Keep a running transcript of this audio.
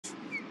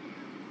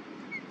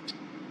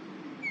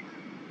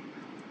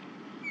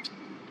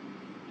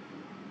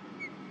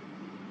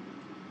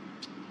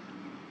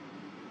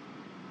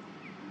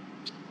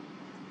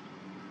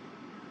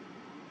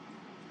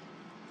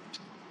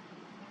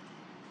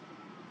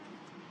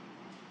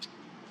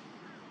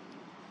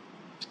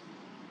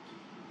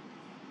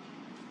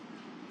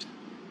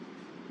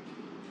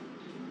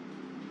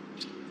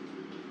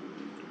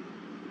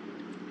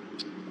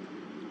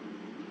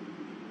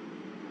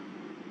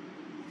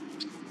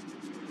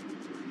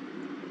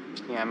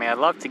Yeah, I mean, I'd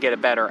love to get a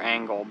better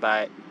angle,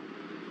 but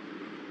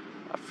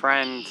a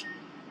friend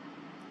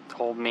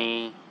told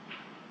me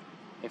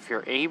if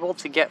you're able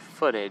to get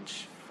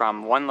footage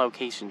from one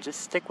location,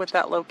 just stick with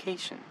that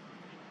location.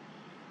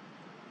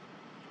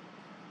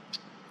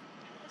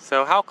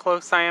 So how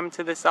close I am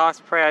to this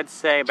osprey, I'd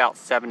say about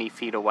 70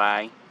 feet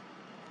away.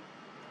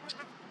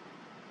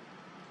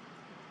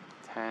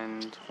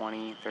 10,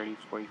 20, 30,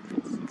 40,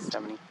 50, 60,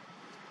 70,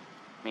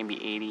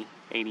 maybe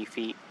 80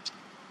 feet.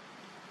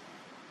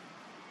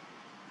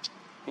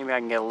 Maybe I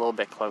can get a little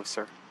bit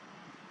closer.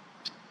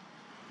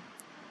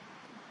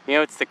 You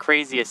know, it's the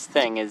craziest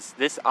thing is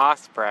this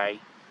osprey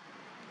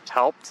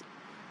helped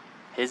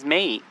his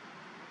mate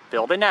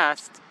build a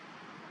nest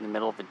in the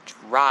middle of a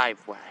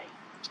driveway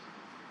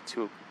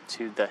to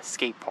the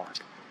skate park.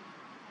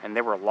 And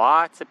there were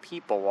lots of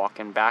people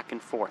walking back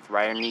and forth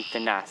right underneath the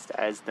nest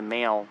as the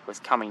male was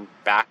coming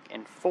back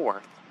and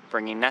forth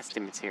bringing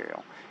nesting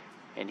material.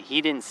 And he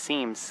didn't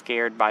seem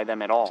scared by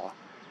them at all.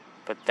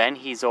 But then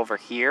he's over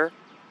here,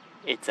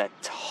 it's a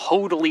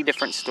totally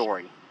different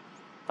story.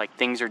 Like,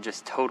 things are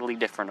just totally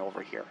different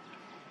over here.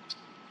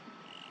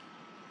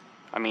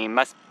 I mean, it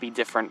must be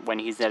different when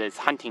he's at his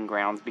hunting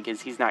grounds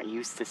because he's not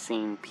used to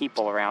seeing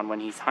people around when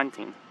he's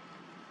hunting.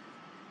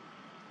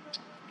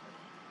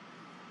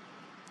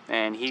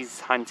 And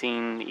he's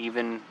hunting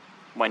even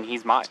when he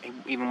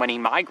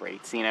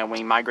migrates, you know, when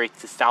he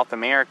migrates to South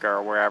America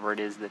or wherever it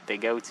is that they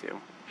go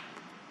to.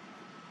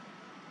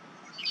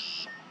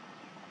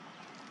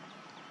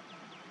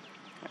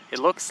 It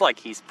looks like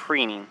he's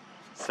preening,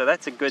 so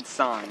that's a good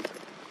sign.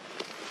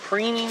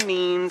 Preening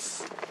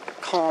means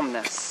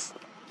calmness.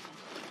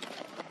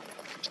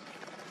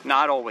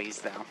 Not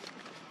always, though.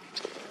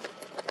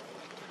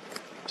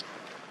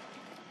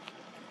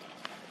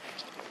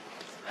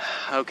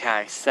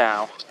 Okay,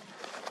 so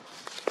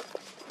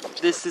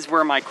this is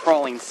where my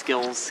crawling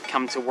skills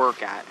come to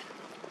work at.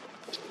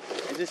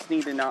 I just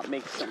need to not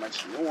make so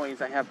much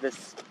noise. I have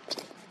this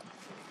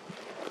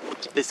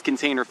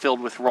container filled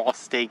with raw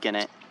steak in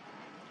it.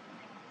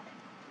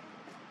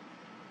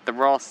 The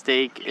raw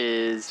steak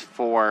is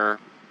for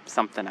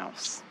something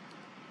else.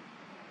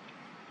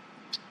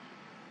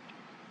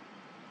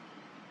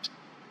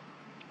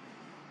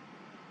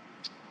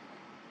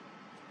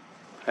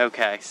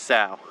 Okay,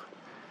 so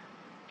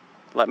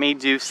let me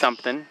do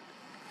something.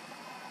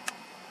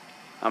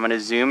 I'm going to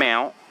zoom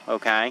out,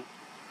 okay?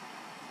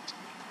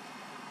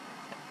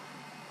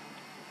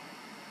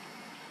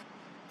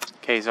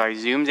 Okay, so I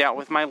zoomed out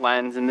with my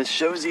lens, and this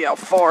shows you how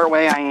far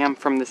away I am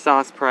from this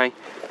osprey.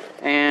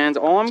 And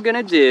all I'm going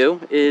to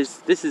do is,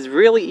 this is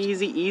really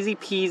easy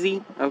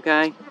peasy,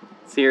 okay?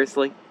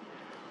 Seriously.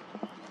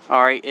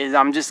 Alright, is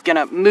I'm just going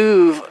to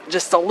move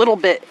just a little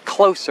bit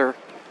closer.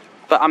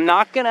 But I'm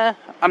not gonna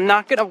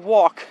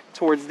walk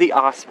towards the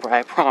osprey,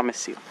 I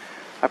promise you.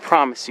 I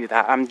promise you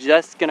that. I'm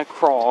just gonna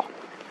crawl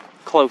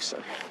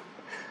closer.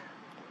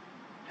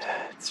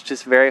 It's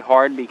just very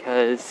hard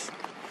because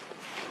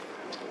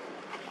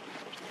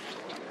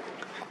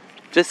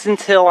just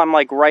until I'm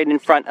like right in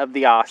front of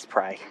the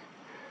osprey.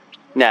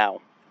 No,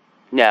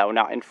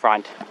 not in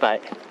front,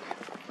 but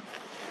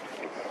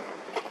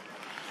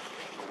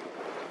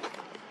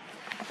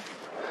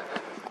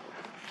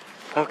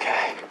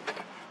okay.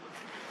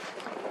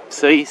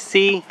 So you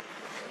see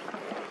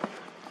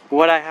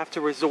what I have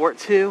to resort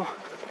to?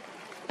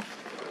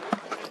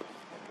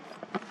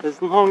 As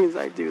long as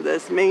I do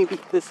this, maybe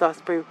this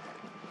osprey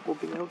will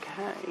be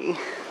okay.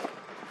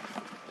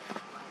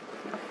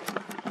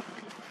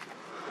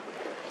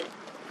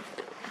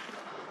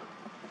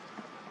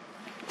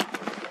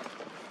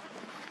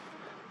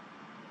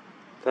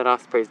 That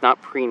osprey's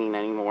not preening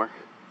anymore.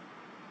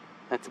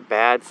 That's a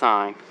bad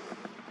sign.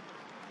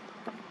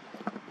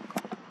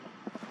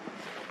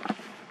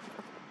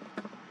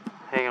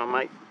 Hang on,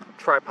 my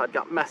tripod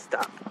got messed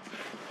up.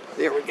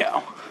 There we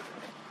go.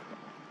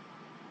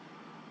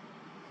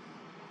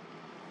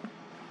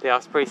 The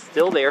osprey's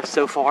still there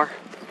so far.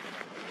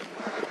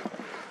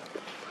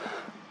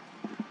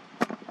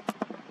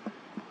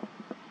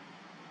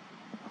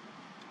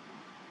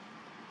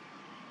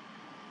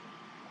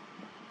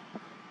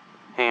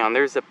 Hang on,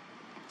 there's a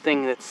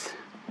thing that's...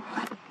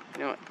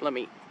 You know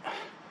what,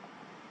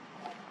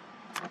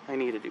 I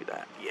need to do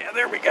that. Yeah,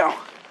 there we go.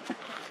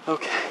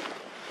 Okay.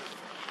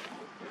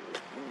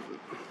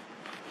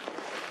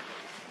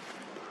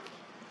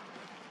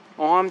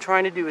 All I'm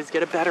trying to do is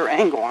get a better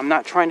angle. I'm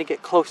not trying to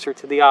get closer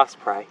to the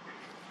osprey.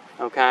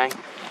 Okay?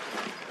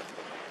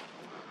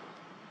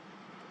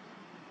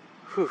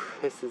 Whew,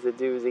 this is a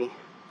doozy.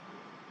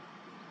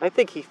 I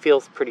think he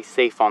feels pretty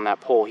safe on that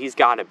pole. He's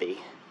got to be.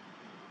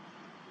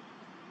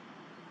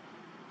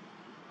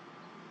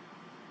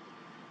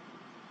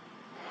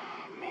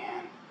 Oh,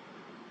 man.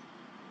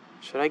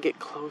 Should I get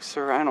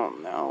closer? I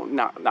don't know.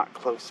 Not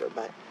closer,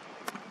 but...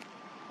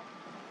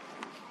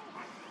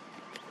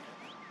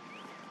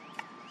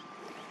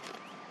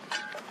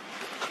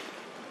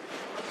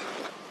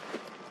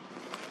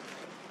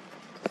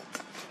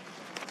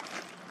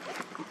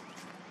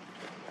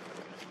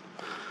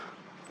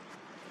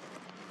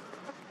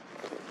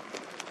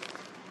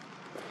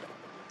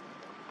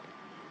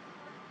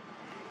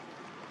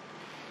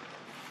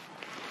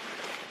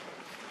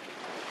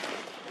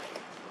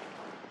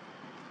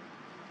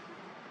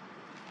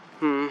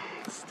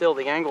 Still,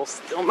 the angle's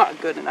still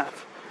not good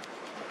enough.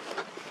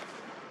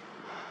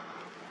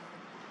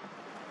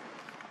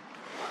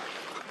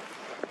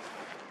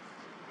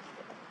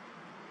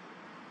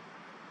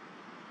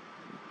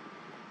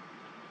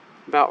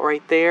 About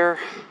right there.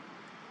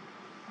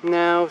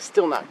 No,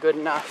 still not good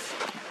enough.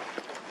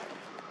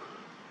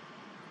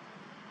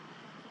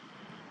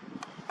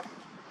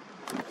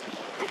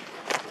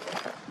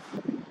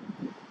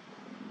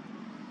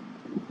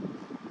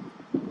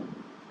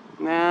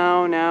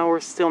 No, we're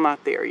still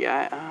not there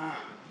yet.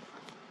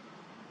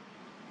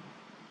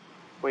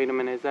 Wait a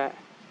minute, is that?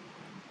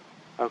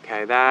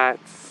 Okay,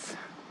 that's...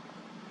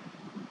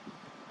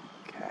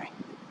 Okay,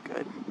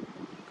 good.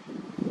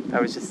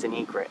 That was just an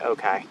egret.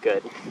 Okay,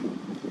 good.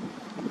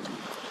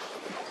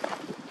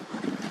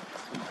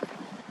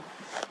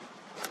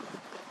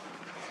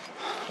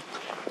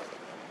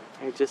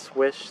 I just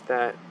wish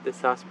that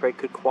this osprey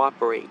could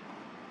cooperate.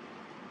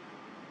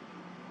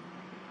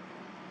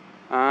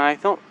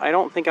 I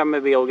don't think I'm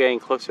gonna be able to get any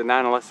closer than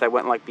that unless I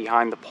went like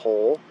behind the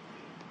pole.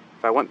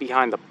 If I went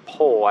behind the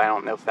pole, I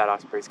don't know if that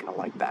osprey's gonna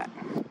like that.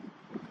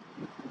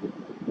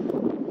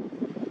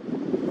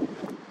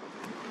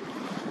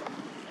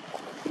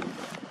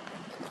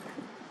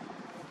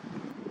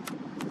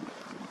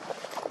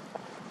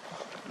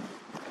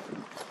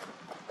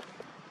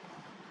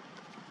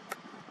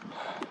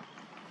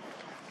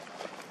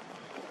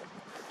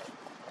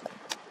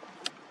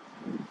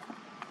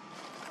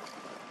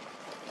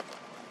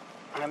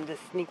 I'm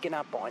just sneaking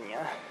up on you,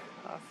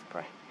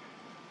 Osprey.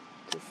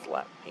 Just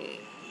let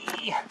me.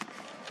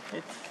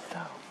 It's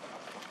so.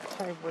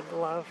 I would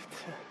love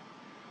to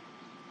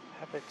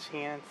have a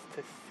chance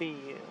to see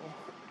you.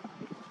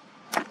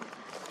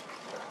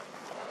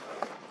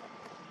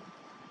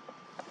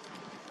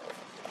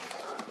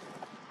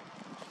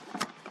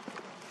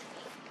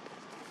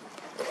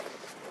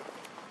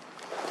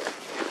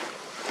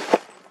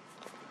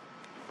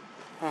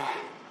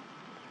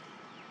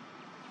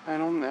 I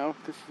don't know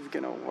if this is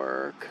gonna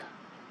work.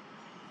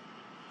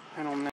 I don't know.